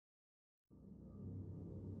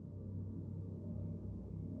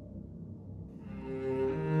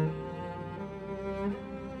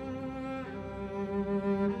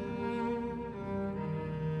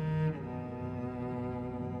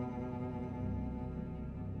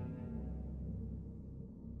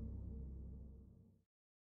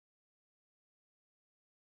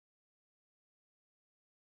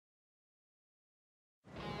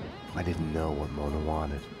I didn't know what Mona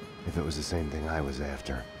wanted, if it was the same thing I was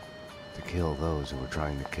after. To kill those who were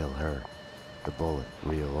trying to kill her. The bullet,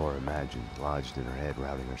 real or imagined, lodged in her head,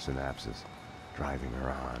 routing her synapses, driving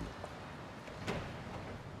her on.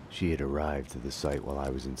 She had arrived to the site while I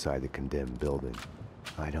was inside the condemned building.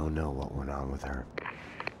 I don't know what went on with her.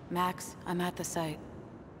 Max, I'm at the site.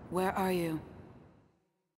 Where are you?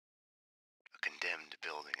 A condemned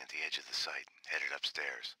building at the edge of the site, headed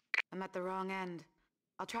upstairs. I'm at the wrong end.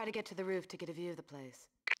 I'll try to get to the roof to get a view of the place.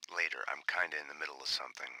 Later, I'm kinda in the middle of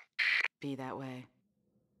something. Be that way.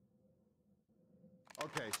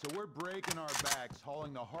 Okay, so we're breaking our backs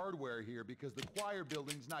hauling the hardware here because the choir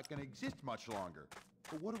building's not gonna exist much longer.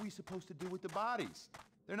 But what are we supposed to do with the bodies?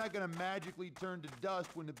 They're not gonna magically turn to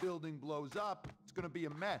dust when the building blows up. It's gonna be a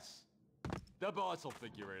mess. The boss will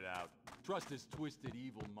figure it out. Trust his twisted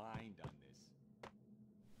evil mind on this.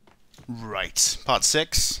 Right, part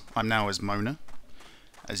 6. I'm now as Mona,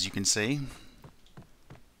 as you can see.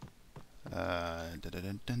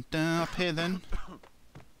 Up here then.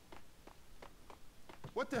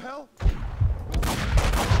 What the hell?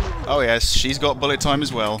 Oh yes, she's got bullet time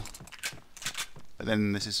as well. But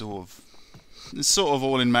then this is sort of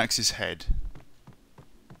all in Max's head,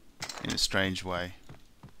 in a strange way.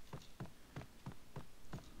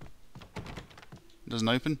 Doesn't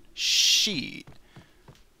open? Shit.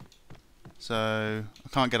 So I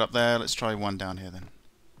can't get up there. Let's try one down here then.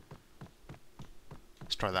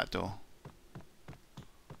 Let's try that door.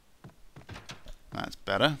 That's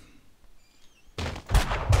better.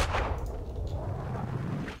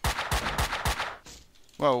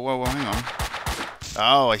 Whoa, whoa, whoa, hang on.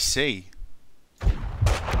 Oh, I see. I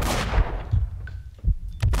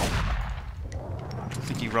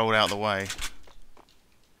think he rolled out the way.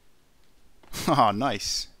 Oh,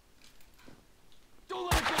 nice.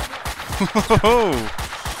 Don't let it go!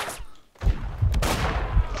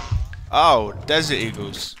 Oh, Desert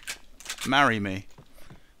Eagles. Marry me.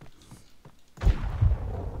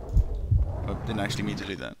 I didn't actually mean to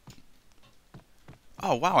do that.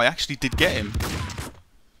 Oh, wow, I actually did get him.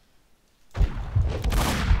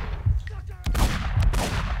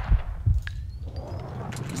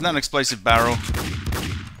 Isn't that an explosive barrel?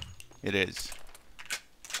 It is.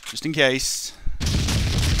 Just in case.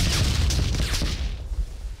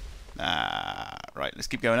 Right, let's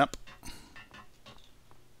keep going up.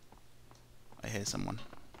 I hear someone.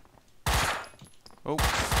 Oh.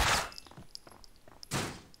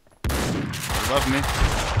 Above me.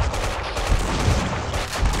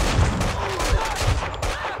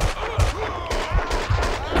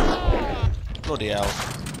 Bloody hell.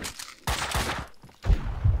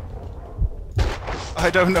 I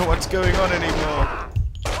don't know what's going on anymore.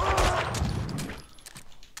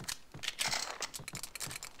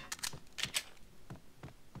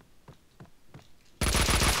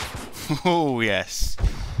 Oh, yes.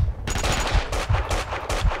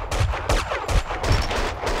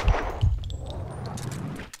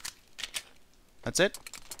 That's it?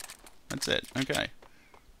 That's it. Okay.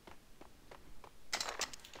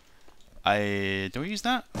 Do I use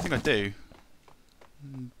that? I think I do.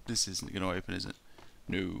 This isn't going to open, is it?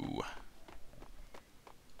 No.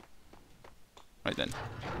 Right then.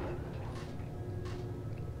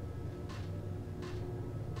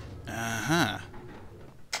 Uh-huh.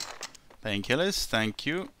 Painkillers, thank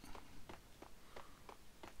you.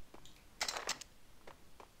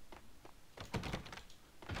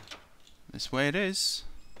 This way it is.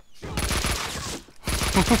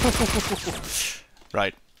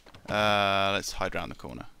 Right. Let's hide around the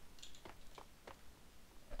corner.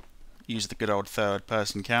 Use the good old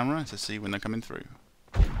third-person camera to see when they're coming through.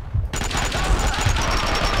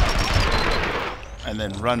 And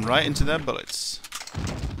then run right into their bullets.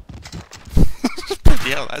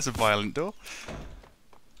 Yeah, that's a violent door.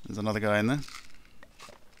 There's another guy in there.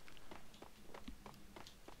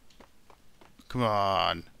 Come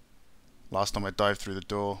on. Last time I dived through the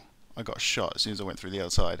door, I got shot as soon as I went through the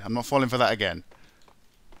outside. I'm not falling for that again.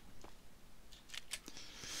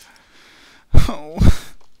 Oh.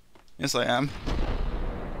 Yes, I am.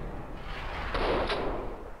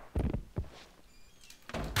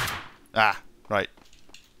 Ah, right.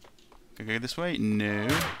 Can I go this way? No.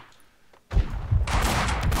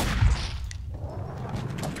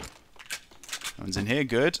 No one's in here.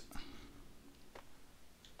 Good.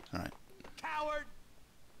 All right. Coward!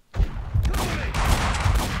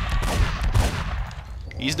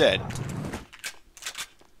 He's dead.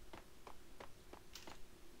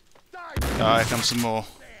 Oh, here comes some more.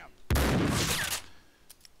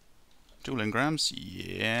 Dual engrams?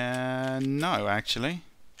 Yeah, no, actually.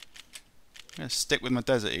 I'm gonna stick with my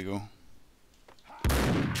Desert Eagle.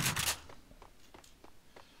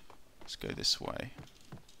 go this way.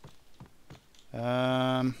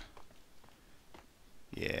 Yeah.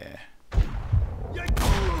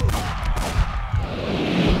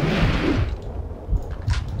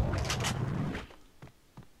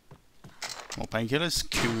 More painkillers.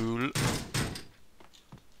 Cool.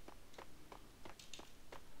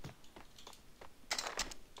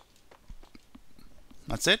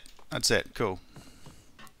 That's it? That's it. Cool.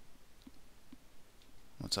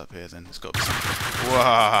 What's up here then? It's got to be something.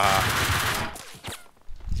 Wow.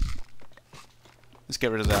 Let's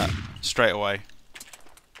get rid of that straight away.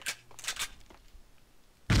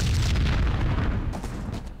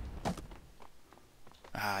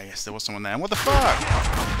 Ah, yes, there was someone there. And what the fuck?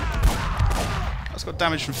 That's got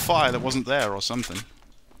damage from fire that wasn't there or something.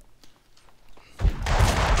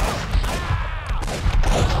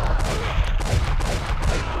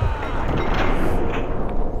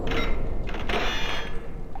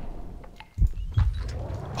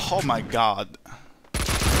 Oh my god.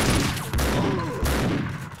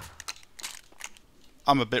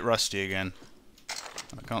 I'm a bit rusty again.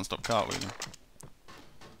 I can't stop cartwheeling.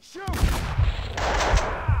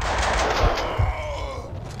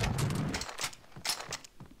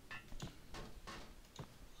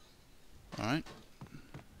 Alright.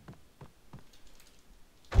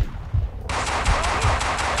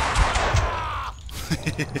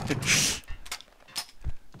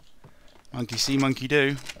 Monkey see, monkey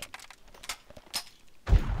do.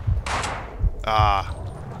 Ah.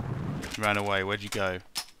 You ran away. Where'd you go?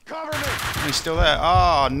 Cover me! Oh, he's still there.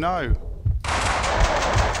 Oh, no.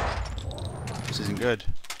 This isn't good.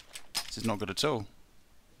 This is not good at all.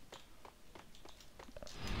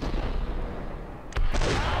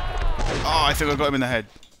 Oh, I think I got him in the head.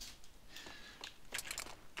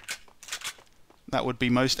 That would be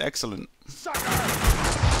most excellent.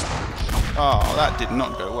 Oh, that did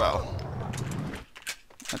not go well.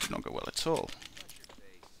 That did not go well at all.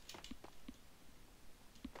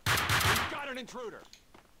 We've got an intruder.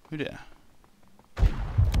 Who did?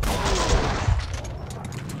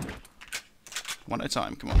 One at a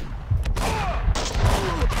time, come on.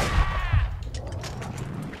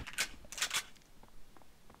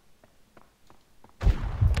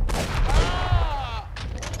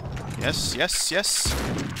 Yes, yes, yes.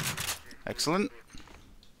 Excellent.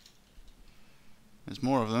 There's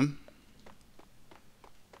more of them.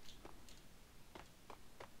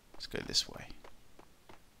 Let's go this way.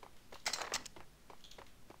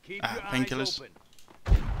 Ah, painkillers.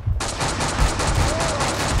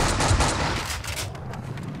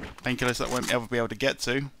 Painkillers that won't ever be able to get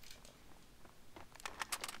to.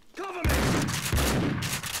 Cover me.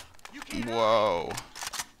 Whoa.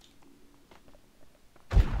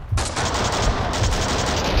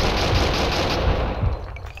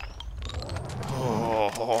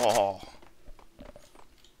 Oh.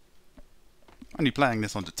 Only playing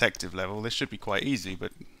this on detective level, this should be quite easy,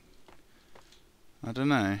 but I don't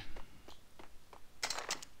know.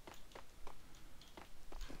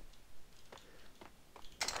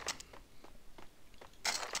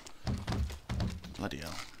 Bloody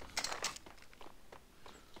hell.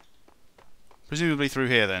 Presumably through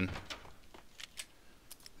here then.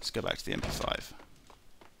 Let's go back to the MP5.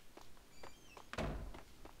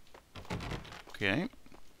 Okay.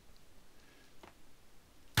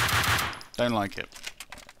 Don't like it.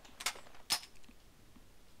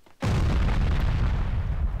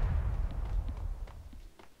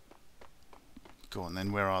 Go on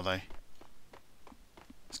then, where are they?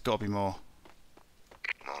 There's got to be more.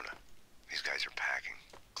 Mona, these guys are packing.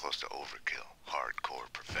 Close to overkill.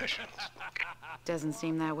 Hardcore professionals. Doesn't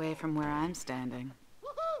seem that way from where I'm standing.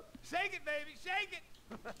 Woohoo! Shake it, baby, shake it!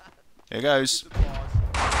 Here goes.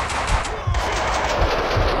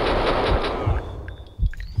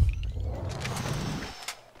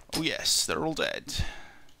 Oh yes, they're all dead.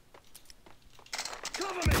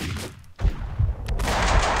 Cover me!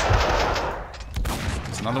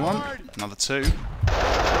 There's another one. Another two.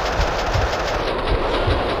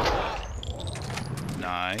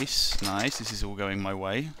 Nice, nice. This is all going my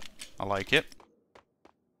way. I like it.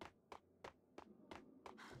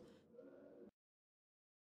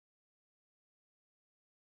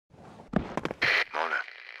 Mona,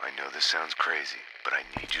 I know this sounds crazy, but I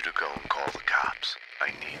need you to go and call the cops. I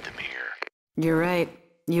need them here. You're right.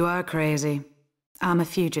 You are crazy. I'm a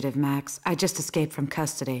fugitive, Max. I just escaped from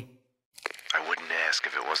custody. I wouldn't ask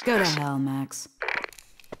if it wasn't Go to this. hell, Max.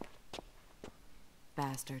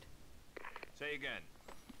 Bastard. Say again.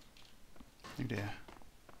 Oh dear.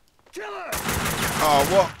 Killer! Oh,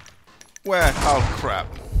 what? Where? Oh, crap.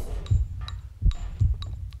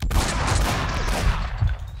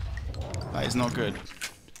 That is not good.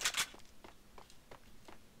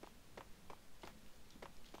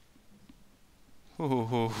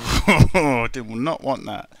 Oh, did not want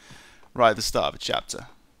that right at the start of a chapter.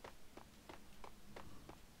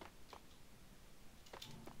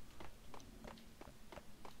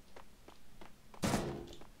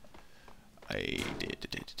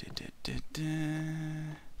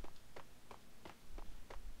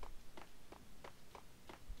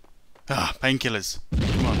 Ah, painkillers.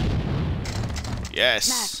 Come on. Yes.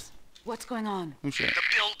 Max, what's going on? Oh shit. The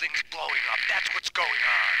building's blowing up. That's what's going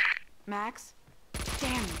on. Max?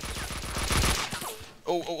 Damn you.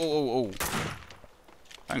 Oh.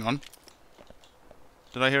 Hang on.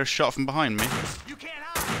 Did I hear a shot from behind me? You can't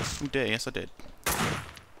hide. Oh dear, yes I did.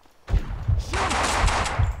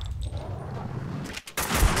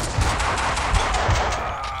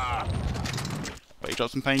 But he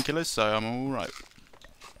dropped some painkillers, so I'm alright.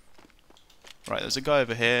 Right, there's a guy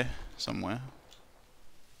over here somewhere.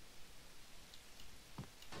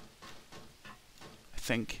 I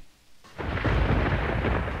think.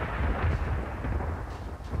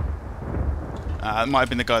 It might have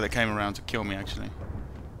been the guy that came around to kill me, actually.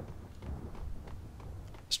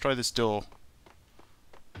 Let's try this door.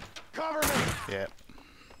 Cover me! Yeah.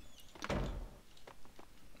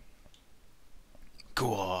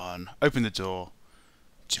 Go on. Open the door.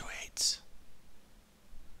 Do it.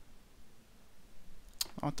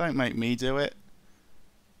 Oh, don't make me do it.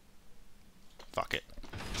 Fuck it.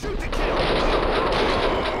 Shoot to kill!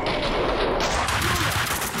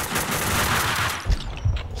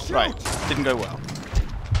 Right. Didn't go well.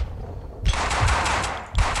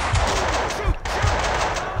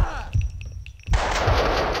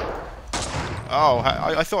 Oh,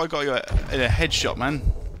 I thought I got you in a headshot, man.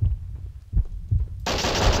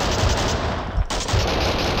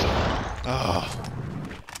 Oh.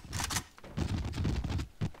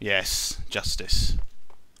 Yes, justice.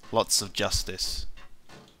 Lots of justice.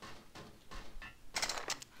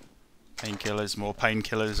 Painkillers, more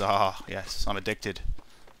painkillers. Ah, yes, I'm addicted.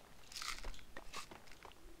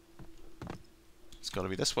 It's got to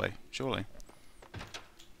be this way, surely.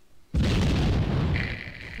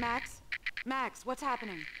 Max? Max, what's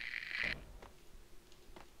happening?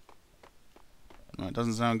 Well, it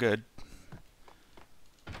doesn't sound good.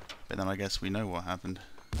 But then I guess we know what happened.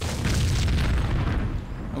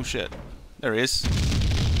 Oh shit. There he is.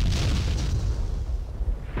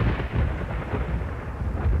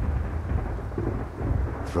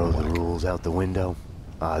 Throw the rules out the window.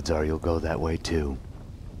 Odds are you'll go that way too.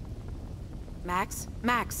 Max?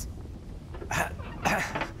 Max!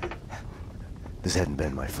 This hadn't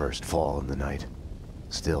been my first fall in the night.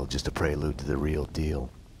 Still just a prelude to the real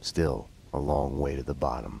deal. Still a long way to the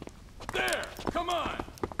bottom. There! Come on!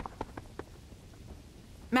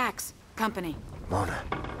 Max, company. Mona,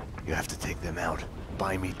 you have to take them out.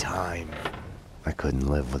 Buy me time. I couldn't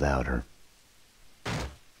live without her.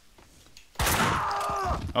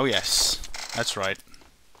 Oh yes, that's right.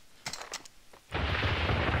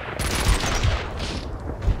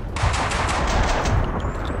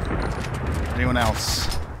 Anyone else?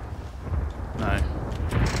 No.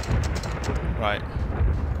 Right.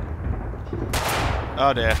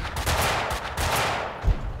 Oh dear.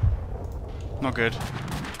 Not good.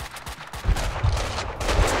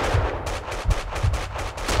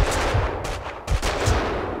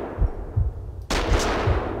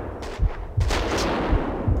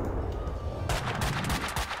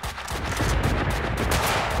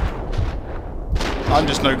 I'm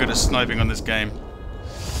just no good at sniping on this game.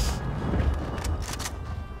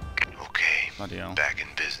 Okay, Bloody hell. back in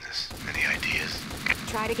business. Any ideas?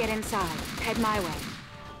 Try to get inside. Head my way.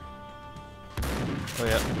 Oh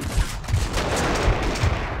yeah.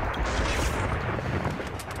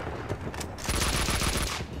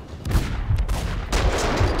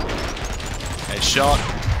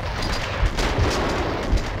 Headshot.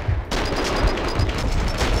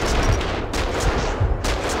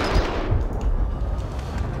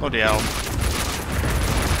 Bloody hell.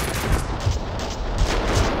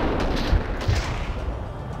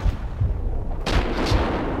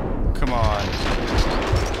 Come on.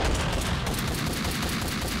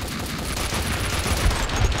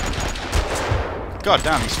 God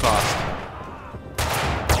damn, he's fast.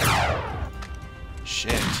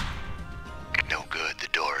 Shit. No good, the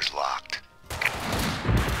door is locked.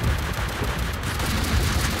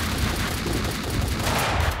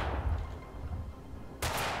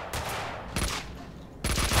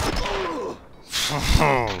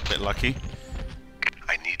 A bit lucky.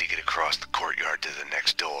 I need to get across the courtyard to the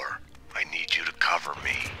next door. I need you to cover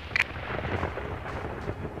me.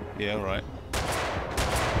 Yeah, alright.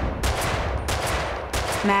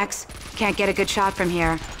 Max, can't get a good shot from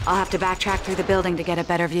here. I'll have to backtrack through the building to get a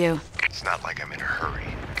better view. It's not like I'm in a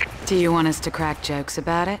hurry. Do you want us to crack jokes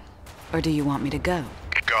about it? Or do you want me to go?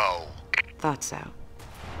 Go. Thought so.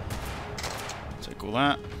 Take all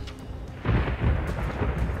that.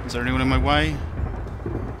 Is there anyone in my way?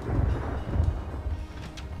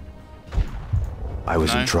 I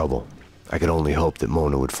was No. in trouble. I could only hope that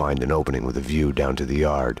Mona would find an opening with a view down to the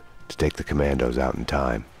yard to take the commandos out in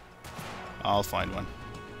time. I'll find one.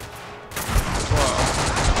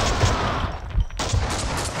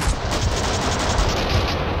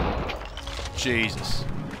 Jesus.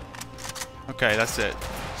 Okay, that's it.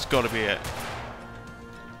 It's got to be it.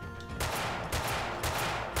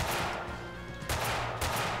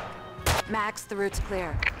 Max, the route's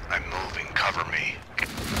clear. I'm moving. Cover me.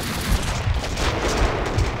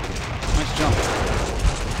 Nice jump.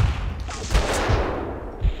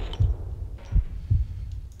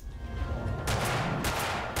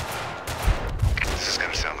 This is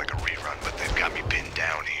gonna sound like a rerun, but they've got me pinned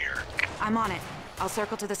down here. I'm on it. I'll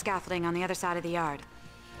circle to the scaffolding on the other side of the yard.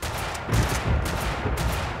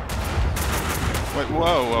 Wait,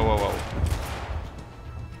 whoa, whoa, whoa, whoa.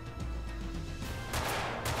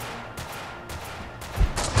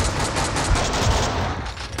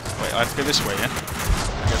 Wait, I have to go this way, yeah?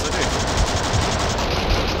 I guess I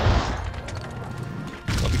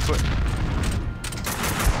do. Gotta be quick.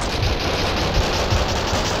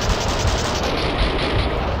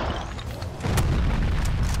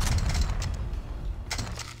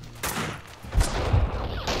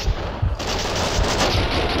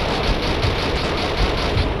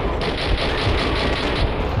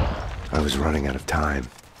 I was running out of time.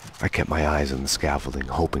 I kept my eyes on the scaffolding,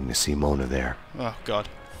 hoping to see Mona there. Oh, God.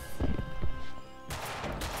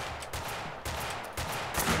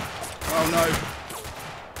 Oh, no.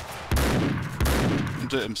 I'm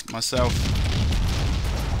doing it myself.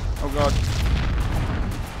 Oh, God.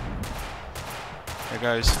 There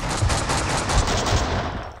goes.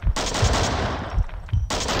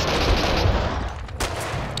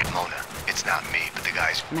 Mona, it's not me, but the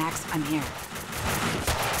guys. Max, I'm here.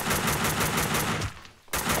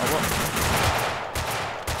 Oh, what?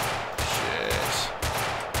 Shit.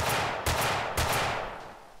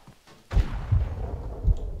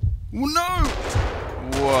 No!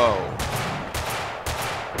 Whoa.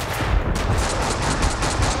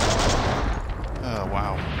 Oh,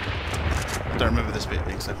 wow. I don't remember this bit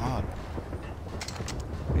being so hard.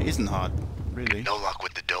 It isn't hard, really. No luck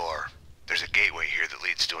with the door. There's a gateway here that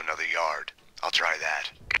leads to another yard. I'll try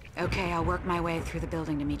that. Okay, I'll work my way through the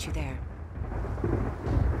building to meet you there.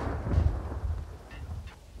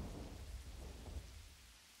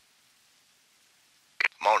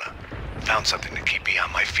 Mona, found something to keep me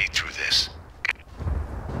on my feet through this.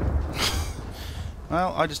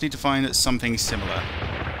 Well, I just need to find something similar.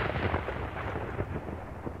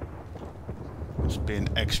 Just being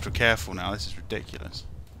extra careful now, this is ridiculous.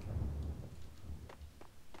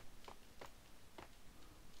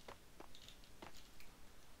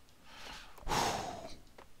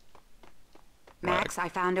 Max, I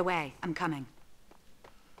found a way. I'm coming.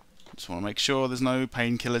 Just want to make sure there's no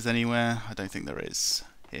painkillers anywhere. I don't think there is.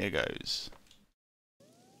 Here goes.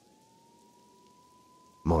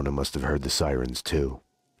 Mona must have heard the sirens too.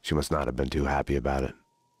 She must not have been too happy about it.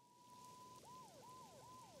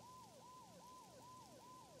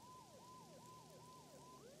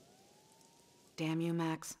 Damn you,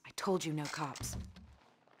 Max. I told you no cops.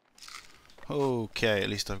 Okay, at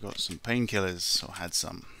least I've got some painkillers, or had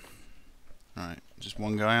some. Alright, just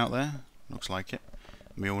one guy out there. Looks like it.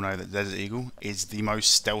 We all know that Desert Eagle is the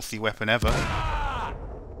most stealthy weapon ever.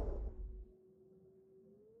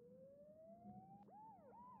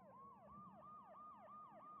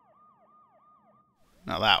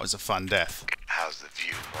 Now that was a fun death. How's the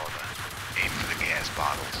view, Mona? Aim for the gas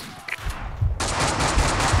bottles.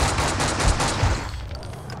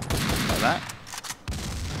 Like that.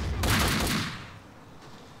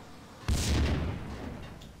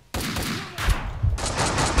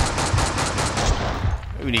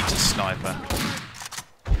 Who needs a sniper?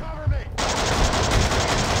 Cover me!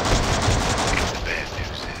 The bad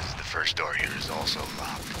news is the first door here is also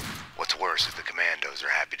locked. What's worse is the commandos are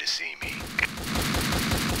happy to see me.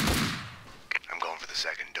 I'm going for the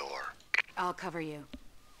second door. I'll cover you.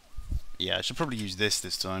 Yeah, I should probably use this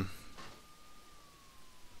time.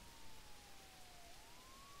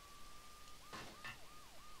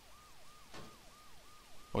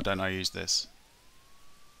 Or don't I use this?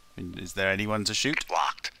 I mean, is there anyone to shoot?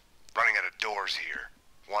 Locked. Running out of doors here.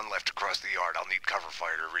 One left across the yard. I'll need cover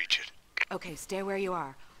fire to reach it. Okay, stay where you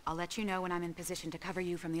are. I'll let you know when I'm in position to cover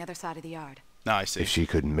you from the other side of the yard. No, I see. If she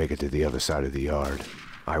couldn't make it to the other side of the yard,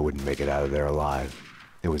 I wouldn't make it out of there alive.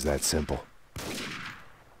 It was that simple.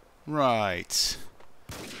 Right.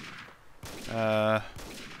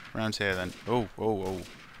 Round here then. Oh, oh, oh.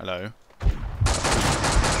 Hello.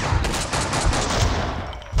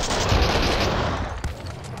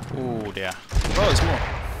 Oh dear. Oh, there's more.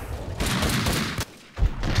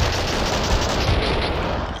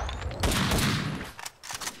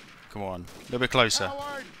 Come on. A little bit closer.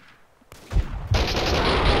 Howard!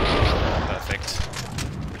 Perfect.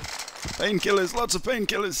 Painkillers, lots of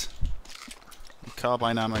painkillers.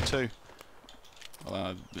 Carbine ammo too.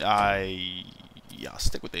 Well, yeah, I'll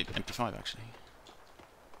stick with the MP5 actually.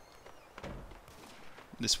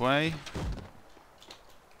 This way.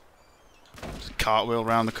 Just cartwheel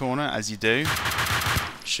round the corner as you do.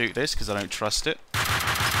 Shoot this because I don't trust it.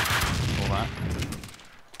 All that.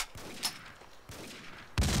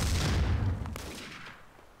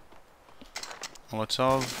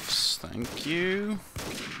 Molotovs, thank you.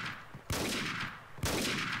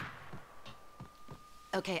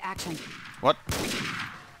 Okay, action. What?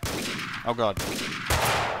 Oh god.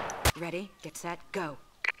 Ready, get set, go.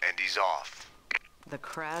 And he's off. The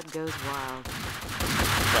crowd goes wild.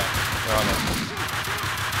 Okay, where are they?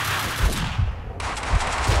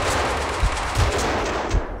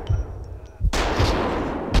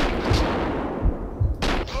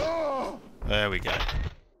 There we go.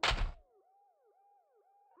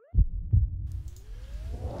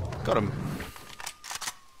 Got him.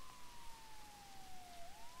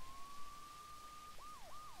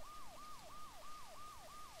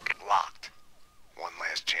 Locked. One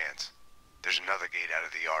last chance. There's another gate out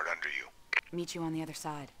of the yard under you. Meet you on the other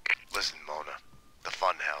side. Listen, Mona. The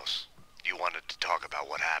funhouse. You wanted to talk about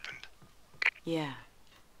what happened. Yeah.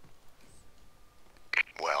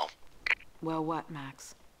 Well, Well, what,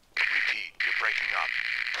 Max? repeat, you're breaking up.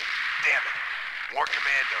 Damn it. More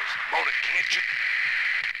commandos. Mona, can't you...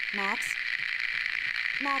 Max?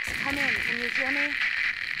 Max, come in. Can you hear me?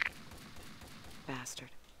 Bastard.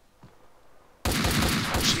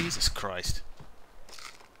 Jesus Christ.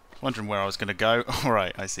 Wondering where I was going to go.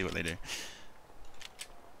 Alright, I see what they do.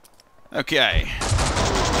 Okay.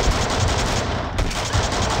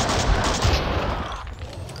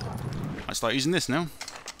 I start using this now.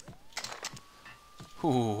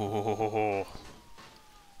 Ooh.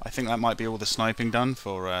 I think that might be all the sniping done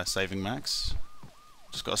for saving Max.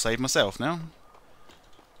 Just got to save myself now.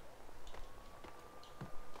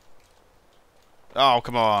 Oh,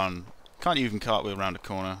 come on. Can't you even cartwheel around a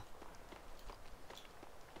corner?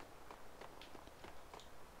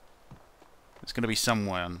 There's going to be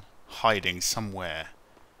someone hiding somewhere.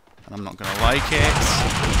 And I'm not going to like it.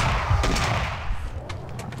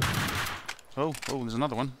 Oh, there's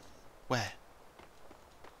another one. Where?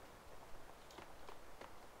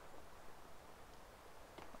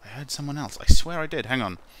 I heard someone else. I swear I did. Hang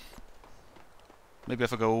on. Maybe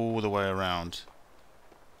if I go all the way around.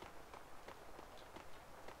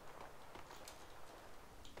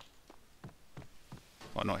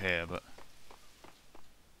 Well, not here, but...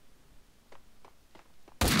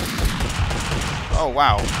 Oh,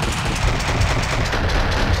 wow.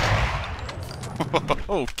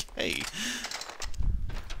 Okay.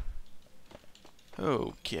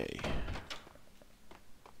 Okay.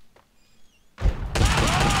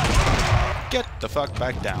 Get the fuck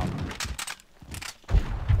back down.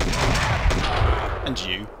 And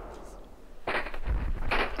you.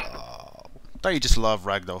 Oh, don't you just love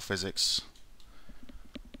ragdoll physics?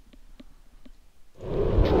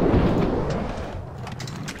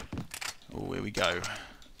 Oh, here we go.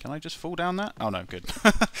 Can I just fall down that? Oh no, good.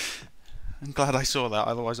 I'm glad I saw that,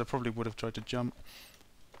 otherwise I probably would have tried to jump.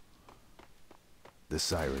 The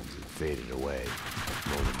sirens had faded away.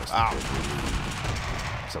 Mona must have been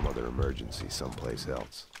relieved. Some other emergency someplace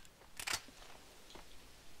else.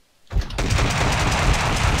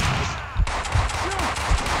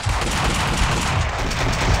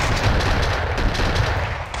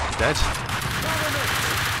 Dead?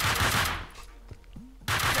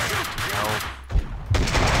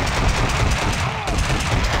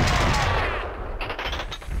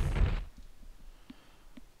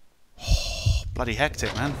 Bloody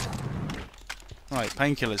hectic, man. Right,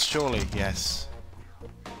 painkillers, surely, yes.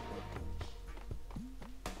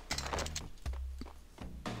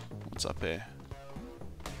 What's up here?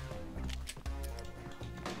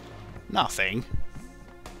 Nothing.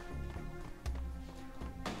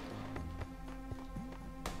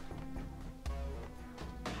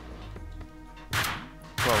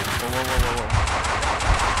 Whoa, whoa, whoa, whoa, whoa, whoa.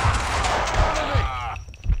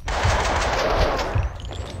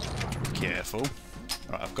 Careful.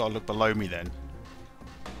 Alright, I've got to look below me then.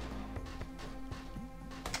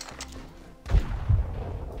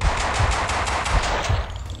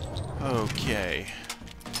 Okay.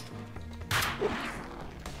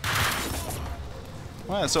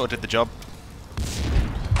 Well, that sort of did the job.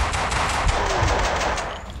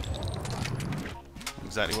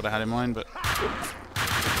 Exactly what I had in mind, but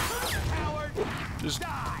just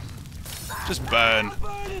burn.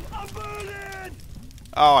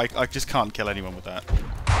 Oh, I just can't kill anyone with that.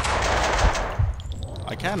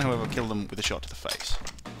 I can, however, kill them with a shot to the face.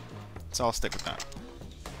 So I'll stick with that.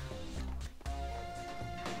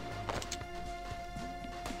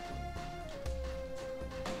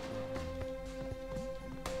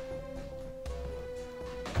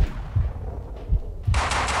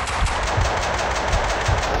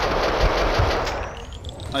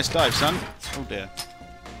 Nice dive, son. Oh dear.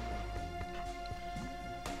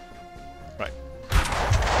 Right.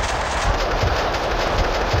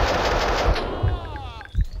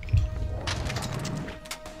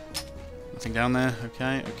 Nothing down there.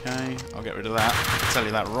 Okay, okay. I'll get rid of that. I'll tell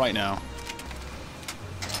you that right now.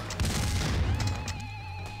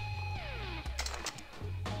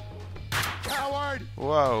 Coward!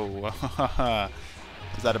 Whoa.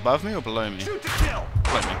 Is that above me or below me? Shoot to kill!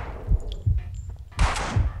 Below me.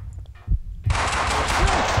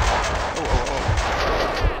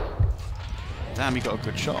 Damn, he got a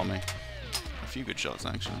good shot on me. A few good shots,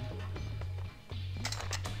 actually.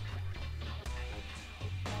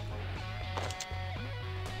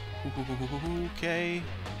 Okay.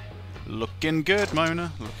 Looking good,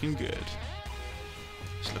 Mona. Looking good.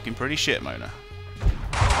 It's looking pretty shit, Mona.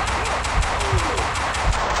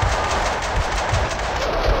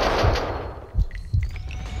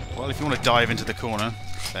 Well, if you want to dive into the corner,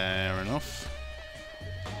 fair enough.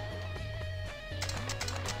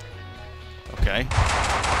 Okay. You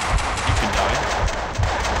can die.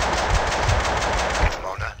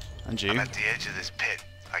 Mona, And you. I'm at the edge of this pit.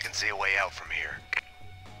 I can see a way out from here.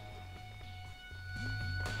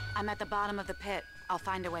 I'm at the bottom of the pit. I'll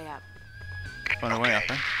find a way up. Find a way up,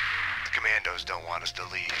 eh? The commandos don't want us to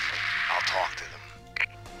leave. I'll talk to them.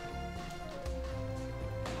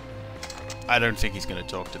 I don't think he's going to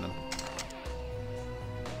talk to them.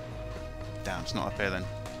 Damn, it's not up here then.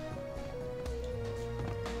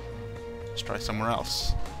 Let's try somewhere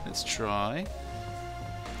else. Let's try...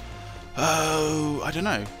 Oh, I don't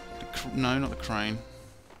know. No, not the crane.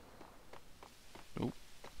 Oh.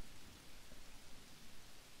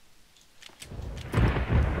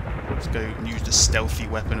 Let's go and use the stealthy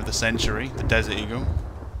weapon of the century, the Desert Eagle.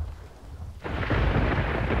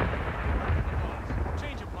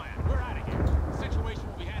 Change of plan. We're out of here. The situation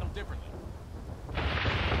will be handled differently.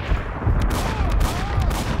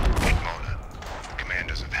 Mona, the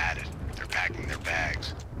commandos have had it. They're packing their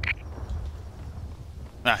bags.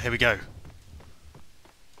 Ah, here we go.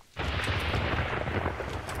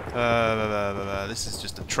 This is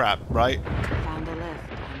just a trap, right? Found a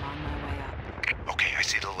lift. I'm on my way up. Okay, I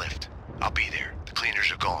see the lift. I'll be there. The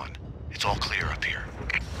cleaners are gone. It's all clear up here.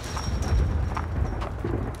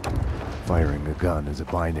 Firing a gun is a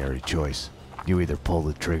binary choice. You either pull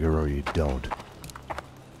the trigger or you don't.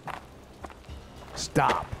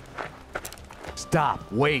 Stop!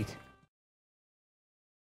 Stop! Wait!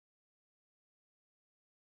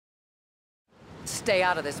 Stay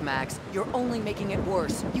out of this, Max. You're only making it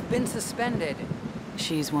worse. You've been suspended.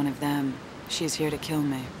 She's one of them. She's here to kill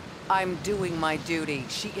me. I'm doing my duty.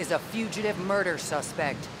 She is a fugitive murder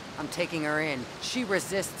suspect. I'm taking her in. She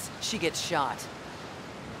resists, she gets shot.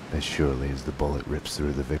 As surely as the bullet rips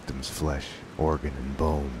through the victim's flesh, organ, and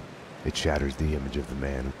bone, it shatters the image of the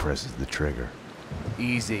man who presses the trigger.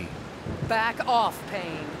 Easy. Back off,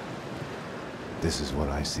 Payne. This is what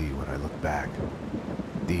I see when I look back.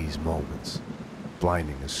 These moments.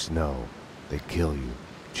 Blinding as snow. They kill you,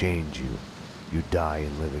 change you. You die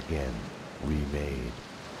and live again. Remade.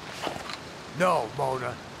 No,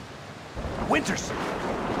 Mona. Winterson!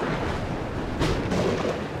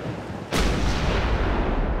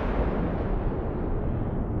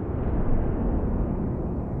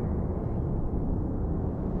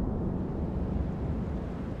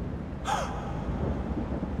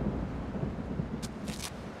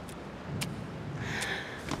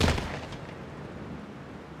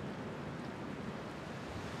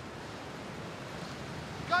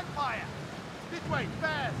 Gunfire! This way,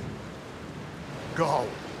 fast! Go!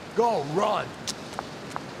 Go, run!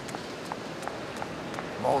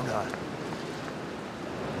 Mona.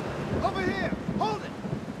 Over here! Hold it!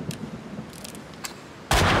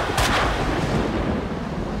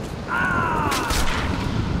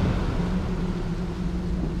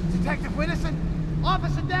 Detective Winterson!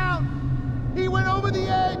 Officer down! He went over the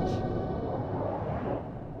edge!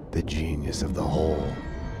 The genius of the hole.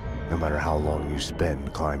 No matter how long you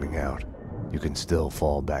spend climbing out, you can still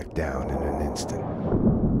fall back down in an instant.